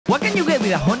What can you get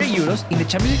with 100 euros in the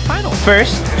Champions League final?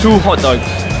 First, 2 hot dogs.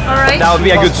 Alright. That would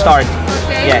be a good start.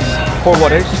 Okay. Yes. 4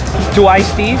 waters, 2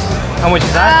 iced teas. How much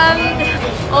is that?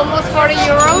 Almost 40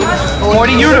 euros.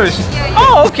 40 euros.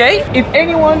 Oh, okay. If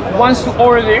anyone wants to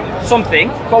order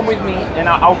something, come with me and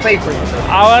I'll pay for it.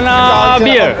 I want a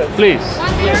beer, please.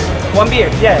 1 beer? 1 beer,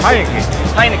 yeah. Heineken.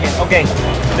 Heineken, okay.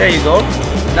 There you go.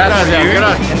 That's for you,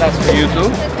 and that's for you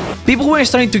too. People were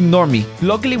starting to ignore me.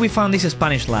 Luckily, we found this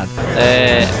Spanish lad.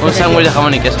 Un sándwich de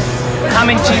jamón y queso. Ham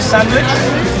and cheese sandwich.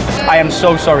 I am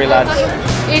so sorry, lads.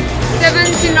 It's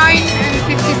 79 and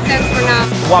 50 cents for now.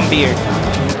 1 beer.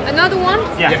 Another one?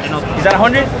 Yeah. Is that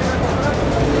 100?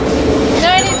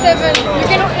 97. You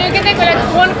can take like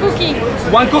 1 cookie.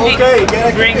 1 cookie. Okay,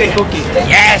 bring the cookie.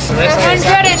 Yes.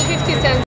 150 cents.